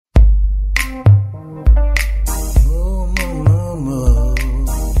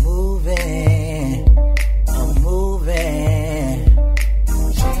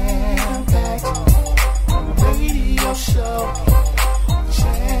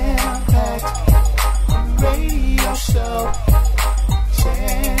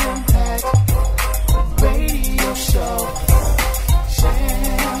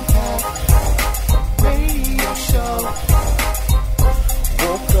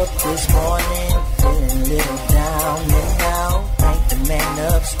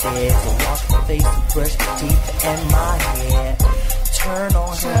instead. So wash my face and brush my teeth and my hair. Turn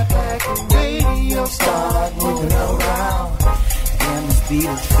on her back and radio, start moving around. Damn, this beat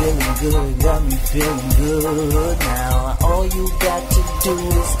is feeling good, got me feeling good now. All you got to do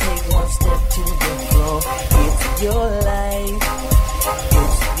is take one step to the floor. It's your life,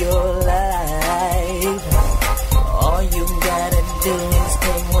 it's your life. All you gotta do is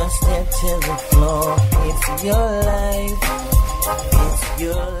take one step to the floor. It's your life, it's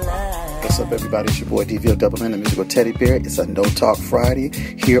your life. What's up, everybody? It's your boy DVO Double N, the musical teddy bear. It's a No Talk Friday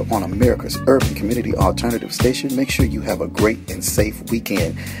here on America's Urban Community Alternative Station. Make sure you have a great and safe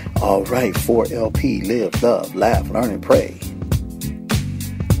weekend. All right, 4LP, live, love, laugh, learn, and pray.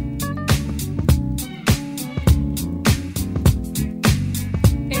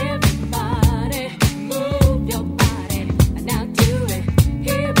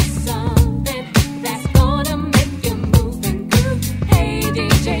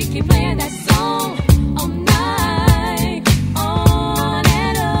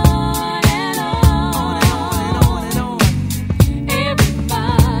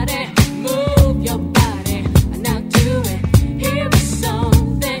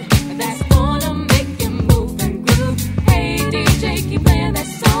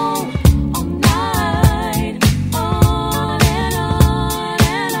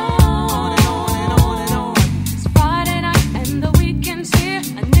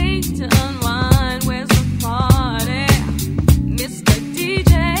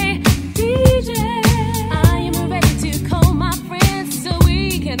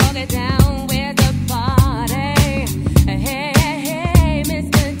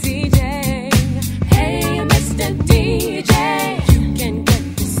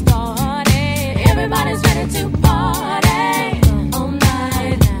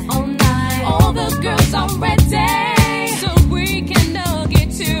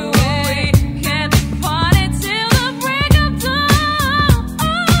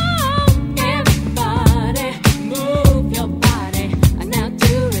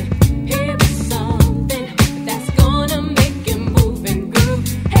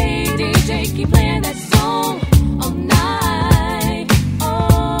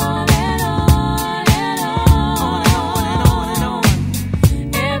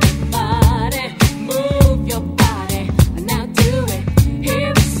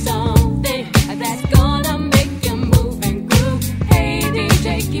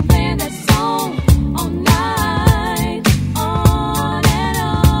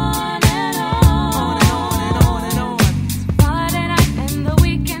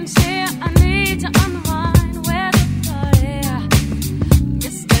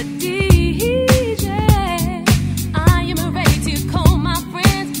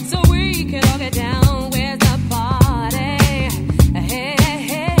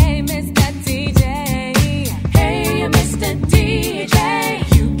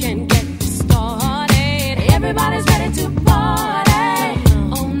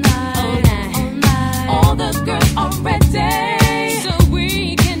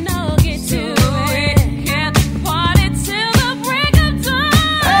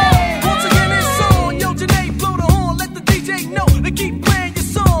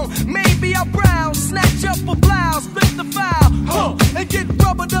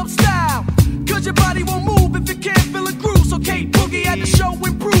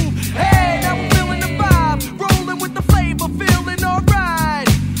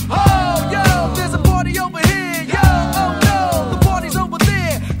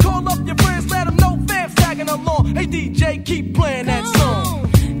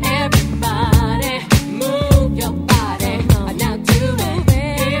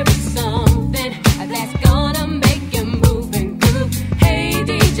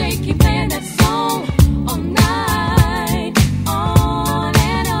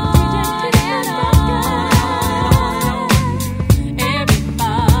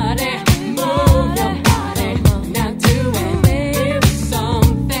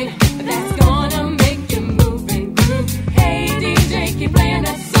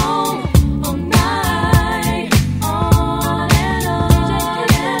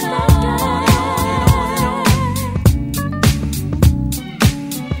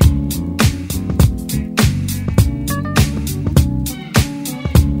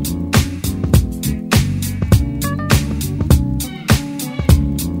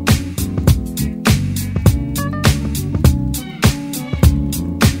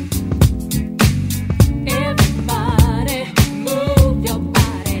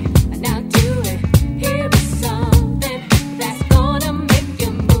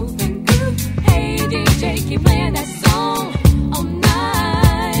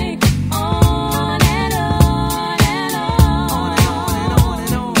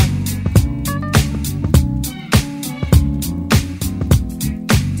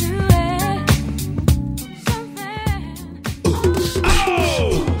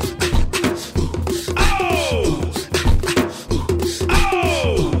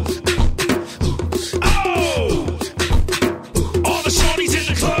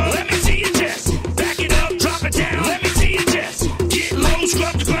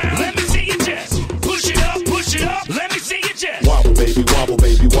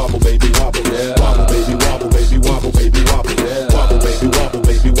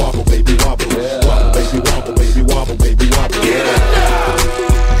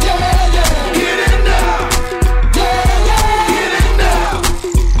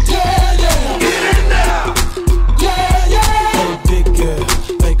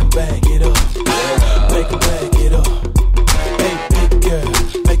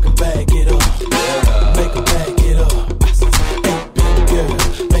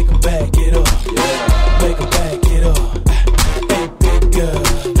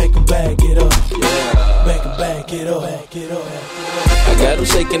 I got them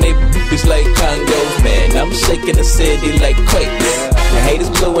shaking they boobies like Congos, man. I'm shaking the city like quakes. The haters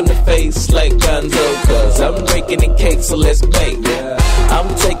blue in the face like Gonzo, cause I'm breaking the cake, so let's bake.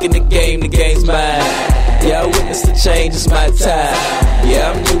 I'm taking the game's mine. Y'all witness the change, it's my time.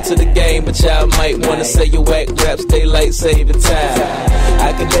 Yeah, I'm new to the game, but y'all might wanna say your whack raps, daylight saving time.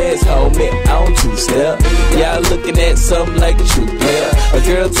 I can dance, homie, on two-step. Y'all looking at something like a true player. A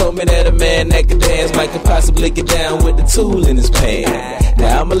girl told me that a man that can dance might could possibly get down with the tool in his pants.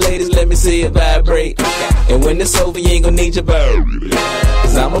 Now, my ladies, let me see it vibrate. And when it's over, you ain't gon' need your bird.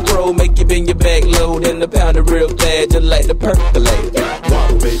 Cause I'm a pro, make you bend your back low, then the pound it real fast, just like the percolate.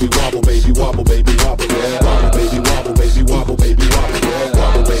 Wobble, baby, wobble, baby, wobble, baby, wobble. Wobble, baby, wobble, baby, wobble, baby, wobble.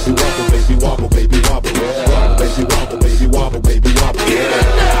 Wobble, baby, wobble, baby, wobble, baby, wobble. Wobble, baby, wobble, baby, wobble, baby, wobble. Get it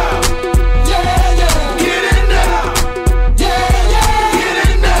now, yeah, yeah. Get it now, yeah, yeah. Get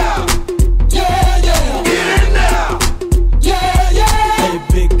it now, yeah, yeah. Get it now, yeah, yeah. Hey,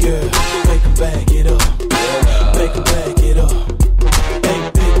 big girl, make 'em back it up. Make 'em back it up. Hey,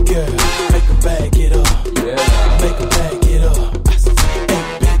 big girl, make 'em back it up. Make 'em back it up. Hey,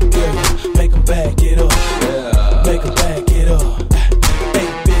 big girl, make 'em back it up. Make 'em back it up. Hey,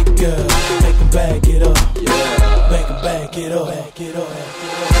 big girl, make 'em back it up. Make 'em back it up.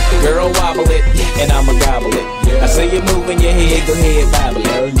 Girl, wobble it, and I'ma gobble it. I see you moving your head, go ahead, bobble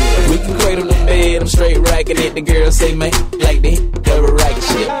it. We can cradle the bed, I'm straight racking it. The girl say, man, like the double racket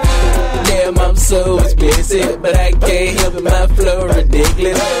shit. Damn, I'm so explicit, but I can't help it, my flow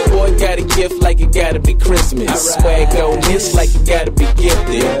ridiculous. Boy, got a gift like it gotta be Christmas. Swag on this like it gotta be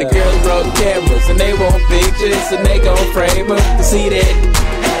gifted. The girls brought cameras, and they want pictures, and they gon' frame them to see that.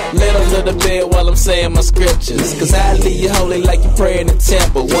 Let a little bit while I'm saying my scriptures. Cause I leave you holy like you pray in the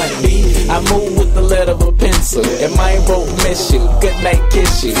temple. 1B, I move with the letter of a pencil. And mine won't miss you, good night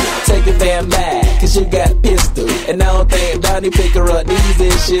kiss you. Take a damn back, cause you got pistol. And I don't think Donnie pick her up these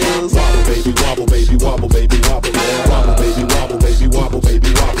issues. Wobble, baby, wobble, baby, wobble, baby, wobble. Wobble, baby, wobble, baby, wobble,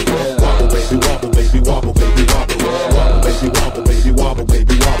 baby, wobble. Wobble, baby, wobble, baby, wobble, baby, wobble. Wobble, baby, wobble, baby, wobble,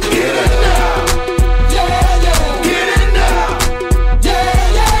 baby, wobble. Get it now, yeah, yeah. Get it now, yeah,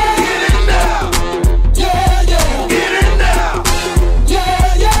 yeah. Get it now, yeah, yeah. Get it now,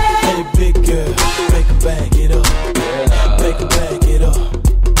 yeah, yeah. Hey, big girl, make 'em back it up. Make 'em back it up.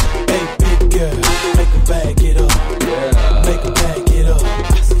 Hey, big girl, make 'em back it up. Make 'em back it up.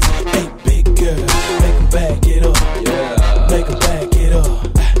 Hey, big girl, make 'em back it up. Make 'em back it up.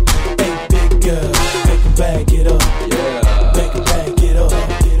 Hey, big girl, make 'em back it up. Make 'em back it up.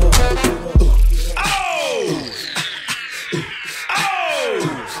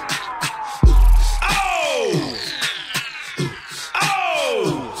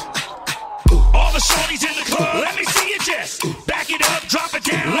 All the shorties in the club, let me see you just back it up, drop it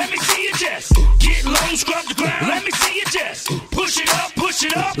down, let me see you just get low, scrub the ground, let me see you just push it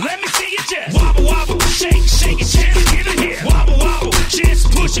up, let me see you just wobble, wobble, shake, shake it, just get in here, wobble, wobble,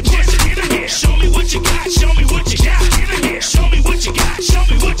 just push it, get in here, show me what you got, show me what you got, get in here, show me what you got, show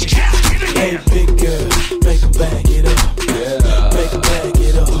me what you got, get in here. Hey, big girl, make 'em back it up. Make 'em back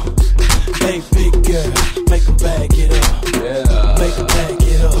it up. Hey, big girl, make 'em back it up. Make 'em back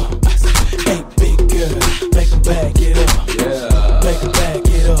it up. Hey, big girl, make 'em back it up. Make 'em back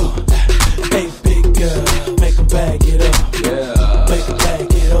it up. Hey, big girl, make 'em back it up. Make 'em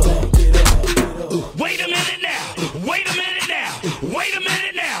back it up. Wait a minute now, wait a minute now, wait a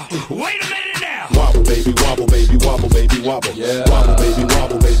minute now, wait a minute now. Wobble, baby, wobble, baby, wobble, baby, wobble. Wobble, baby,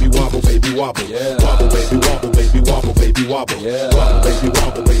 wobble, baby, wobble, baby, wobble. Wobble, baby, wobble, baby, wobble, baby, wobble. Wobble, baby,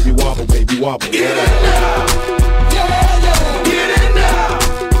 wobble, baby, wobble, baby, wobble. Get it now, yeah, yeah. Get it now,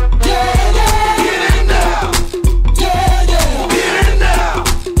 yeah, yeah. Get it now, yeah, yeah. Get it now,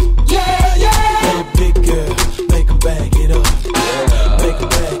 yeah, yeah. Hey, big girl, make 'em back it up. Make 'em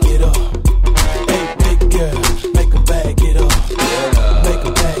back it up. Hey, big girl, make 'em back it up. Make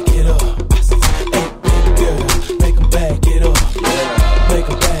 'em back it up. Hey, big girl, make 'em back it up. Make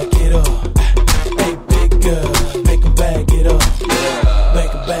 'em back it up. Hey, big girl, make 'em back it up.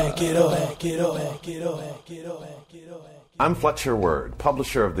 Make 'em back it up. I'm Fletcher Word,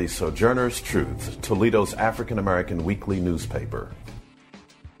 publisher of the Sojourner's Truth, Toledo's African-American weekly newspaper.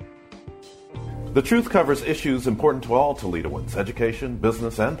 The Truth covers issues important to all Toledoans, education,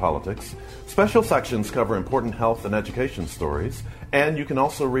 business, and politics. Special sections cover important health and education stories, and you can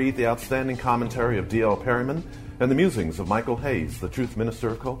also read the outstanding commentary of D.L. Perryman and the musings of Michael Hayes, the Truth Minister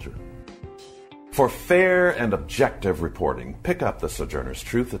of Culture. For fair and objective reporting, pick up the Sojourner's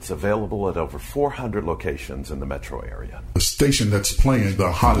Truth. It's available at over 400 locations in the metro area. The station that's playing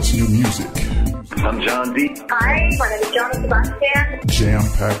the hottest new music. I'm John D. Hi, my name is Jonathan Sebastian.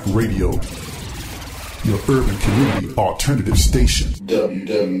 Jam-packed radio. your urban community alternative station.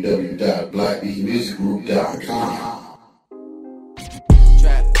 www.blackbeatmusicgroup.com.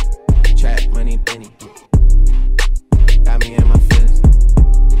 Trap, money, penny. Got me in my feelings.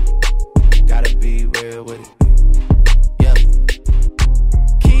 Gotta be real with it. Yeah.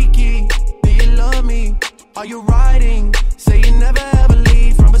 Kiki, do you love me? Are you riding? Say you never ever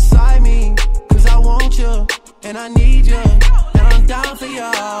leave from beside me. Cause I want you, and I need you. And I'm down for you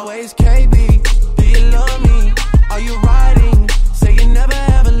always, KB. Do you love me? Are you riding? Say you never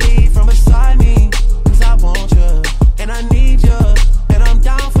ever leave from beside me. Cause I want you, and I need you. And I'm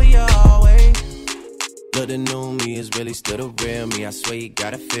down for you always. Look, the new me is really still the real me. I swear you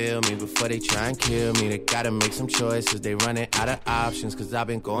gotta feel me before they try and kill me. They gotta make some choices, they running out of options. Cause I've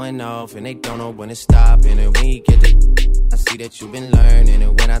been going off and they don't know when to stop. And when you get the I see that you've been learning.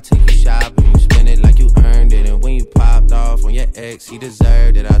 And when I take you shopping, you spend it like you earned it. And when you popped off on your ex, he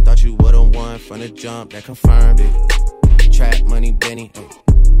deserved it. I thought you would've won from the jump, that confirmed it. Trap, money, Benny.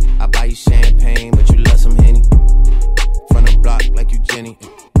 I buy you champagne, but you love some Henny. From the block like you Jenny.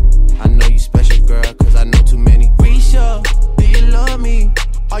 I know you special, girl, cause I know too many. Risha, do you love me?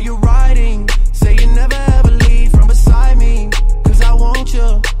 Are you riding? Say you never ever leave from beside me. Cause I want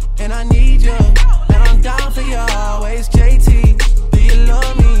you, and I need you. And I'm down for you always, JT. Do you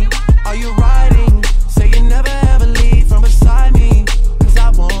love me? Are you riding? Say you never ever leave from beside me. Cause I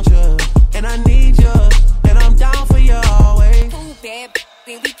want you, and I need you. And I'm down for you always. Ooh, bad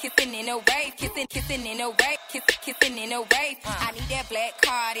when we kissing in a wave, kissing in a wave, kissing in a wave. I need that black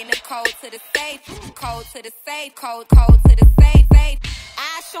card in the code to the safe, code to the safe, code to the safe.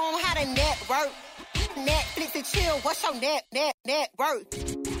 I show 'em how to network. Netflix and chill. What's your net worth?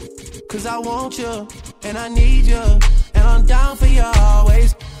 Cause I want you, and I need you, and I'm down for you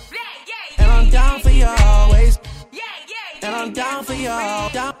always. And I'm down for you always. And I'm down for you,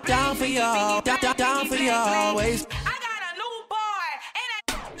 down for you, down for you always.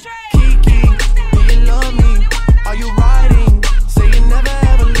 Kiki, do you love me? Are you riding? Say you never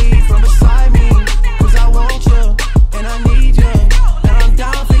ever leave from beside me. Cause I want you, and I need you. And I'm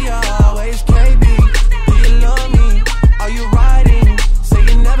down for you always, KB. Do you love me? Are you riding? Say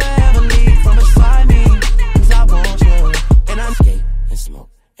you never ever leave from beside me. Cause I want you, and I skate and smoke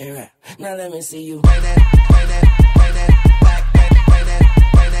and rap. Now let me see you. Bring that, bring that, bring that, back, bring that,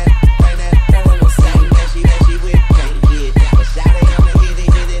 bring that, bring that. Now let me see you. That she with can't get. But shout it, I'ma hit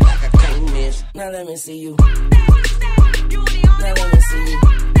it like I can't miss. Now let me see you. Now let me see you.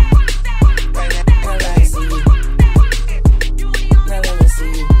 Bring that, now let me see you. Now let me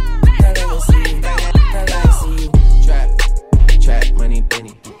see you. Now let me see you. Now let me see you. Trap, money,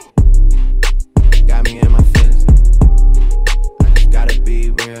 Benny. Got me in my feelings. I just gotta be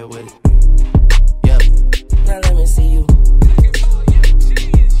real with it. Yeah. Now let me see you.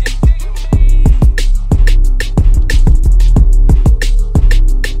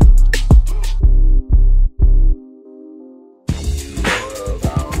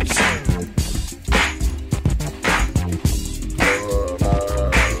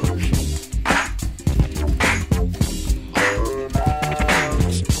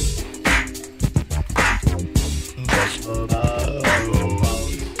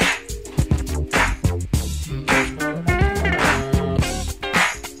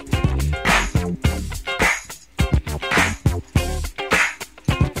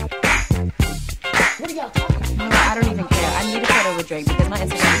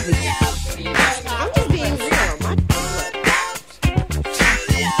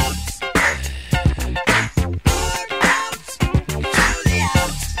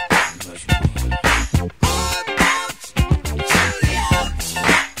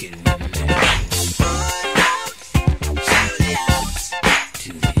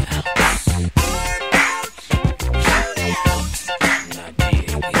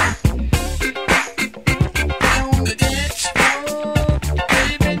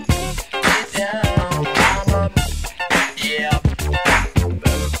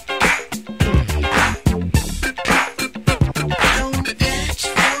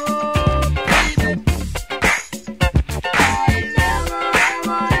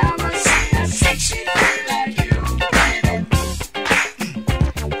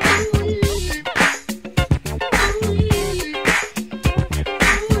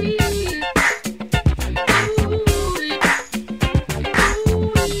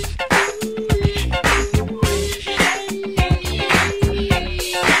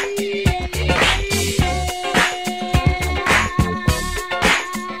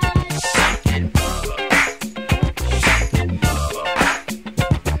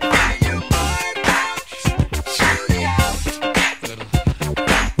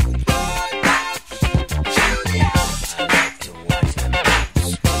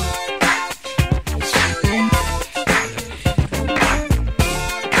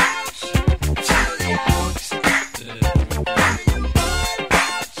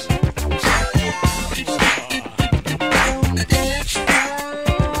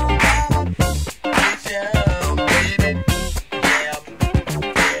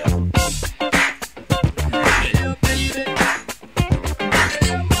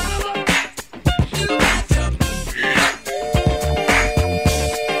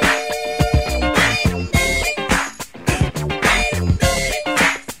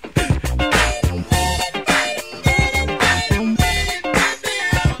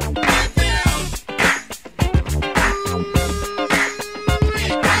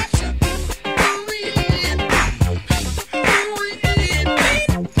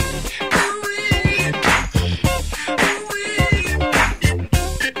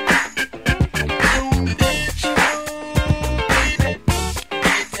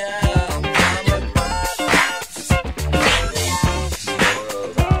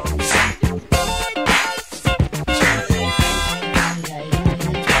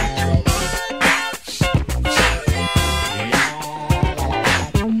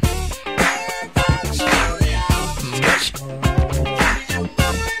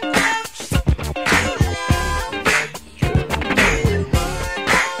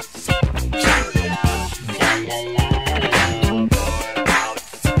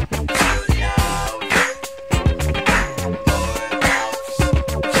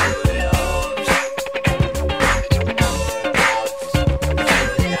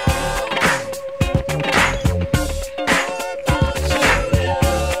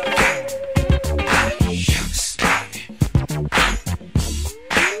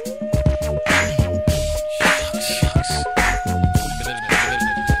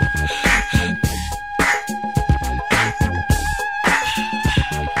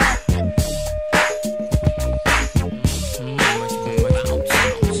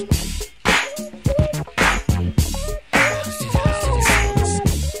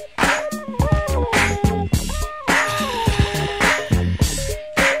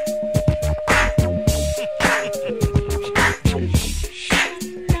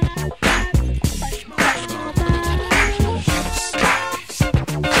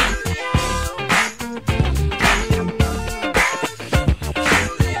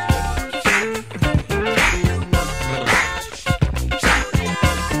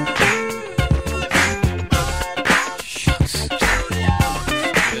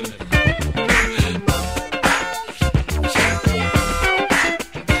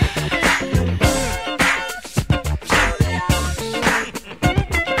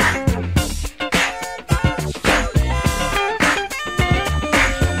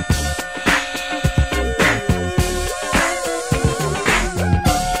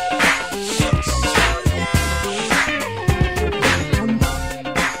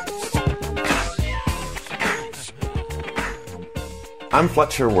 I'm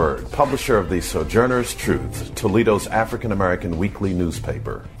Fletcher Word, publisher of the Sojourner's Truth, Toledo's African-American weekly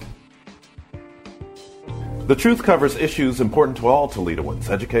newspaper. The Truth covers issues important to all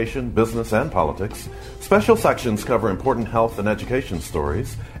Toledoans, education, business, and politics. Special sections cover important health and education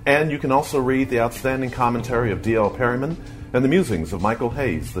stories, and you can also read the outstanding commentary of D.L. Perryman and the musings of Michael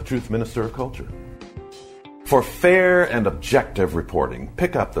Hayes, the Truth Minister of Culture. For fair and objective reporting,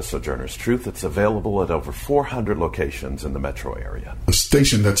 pick up the Sojourner's Truth. It's available at over 400 locations in the metro area. A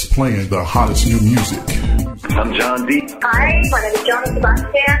station that's playing the hottest new music. I'm John D. Hi, my name is Jonas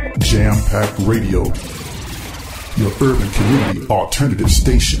Sebastian. Jam-packed radio. Your urban community alternative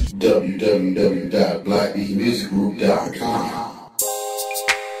station. www.blackbeatmusicgroup.com.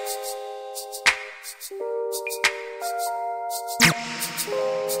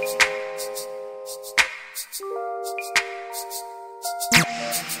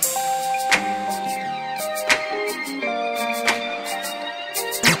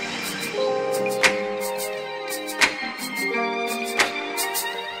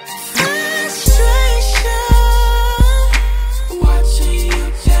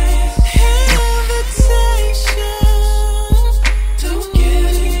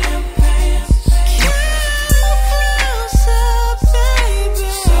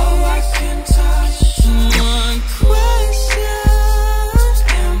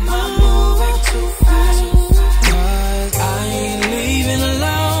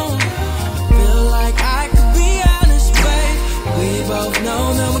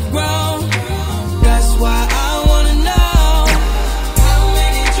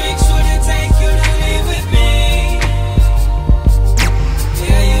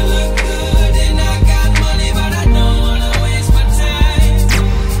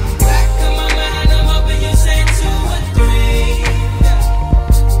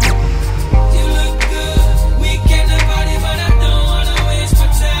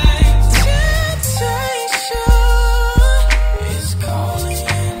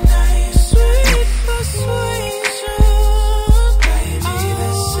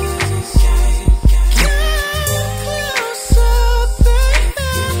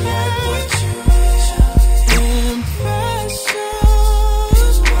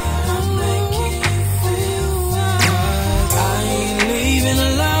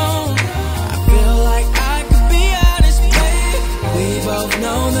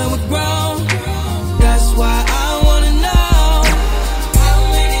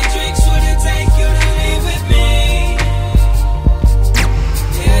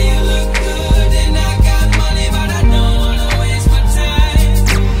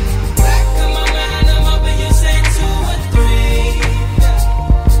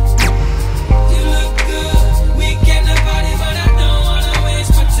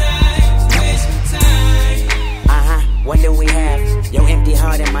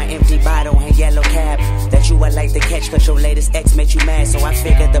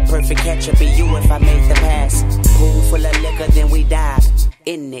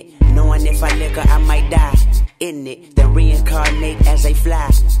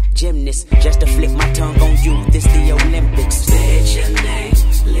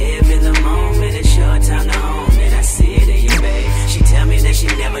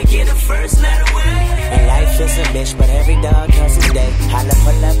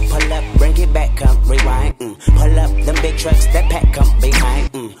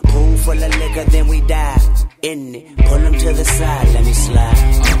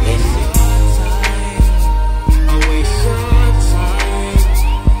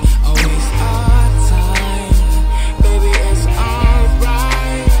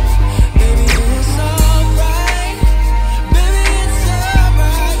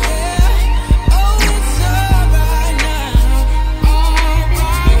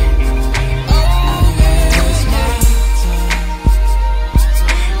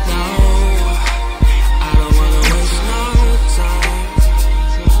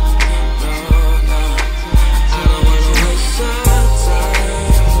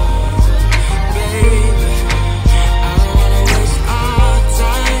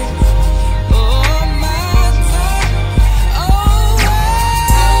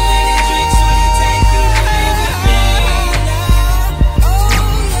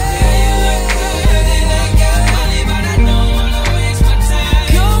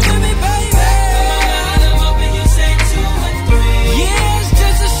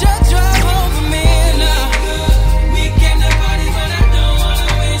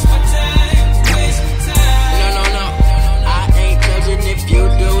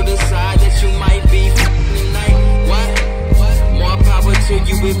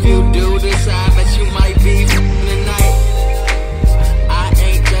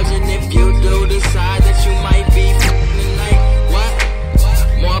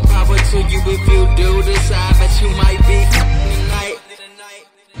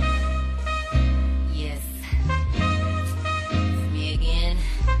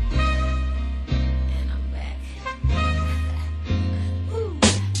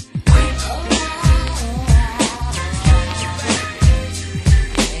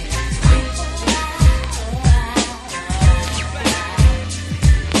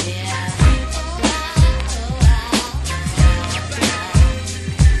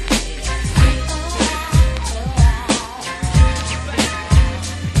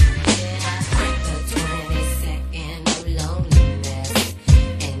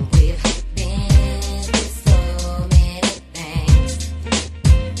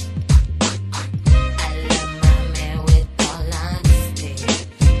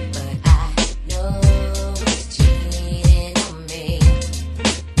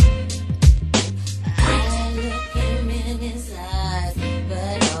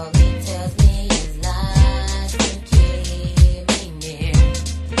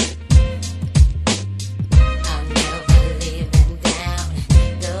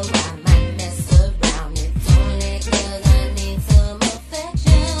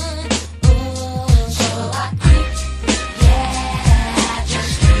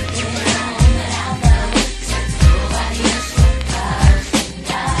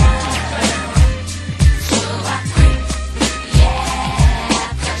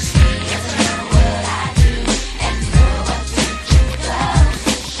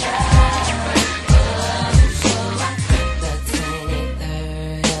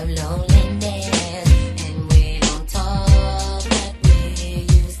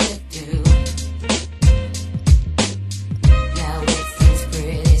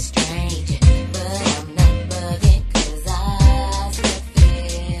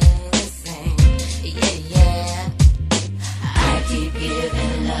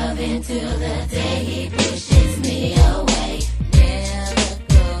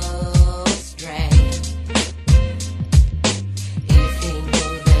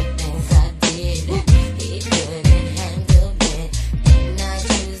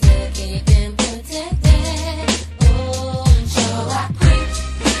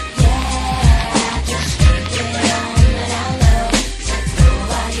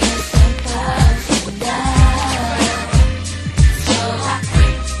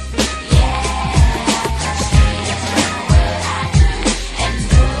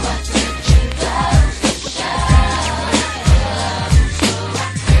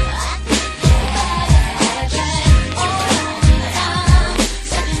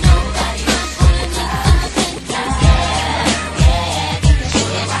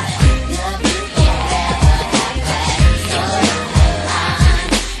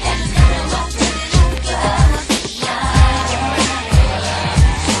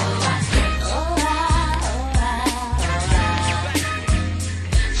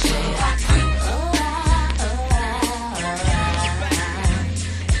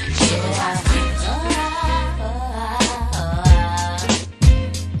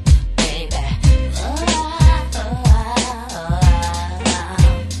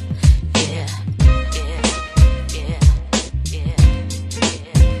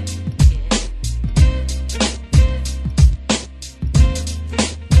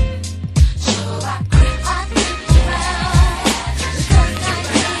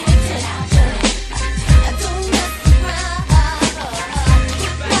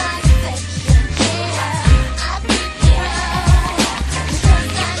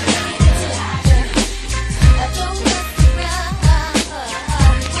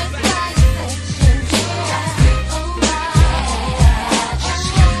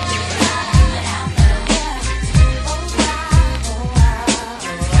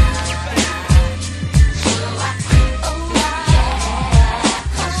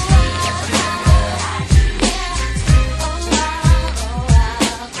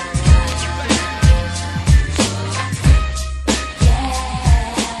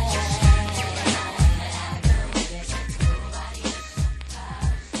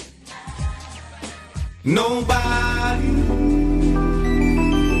 Nobody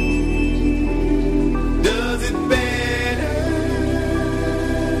does it better.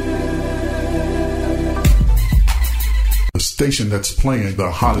 The station that's playing the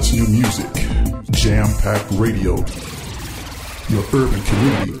hottest new music. Jam Pack Radio. Your urban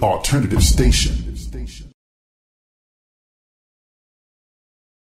community alternative station.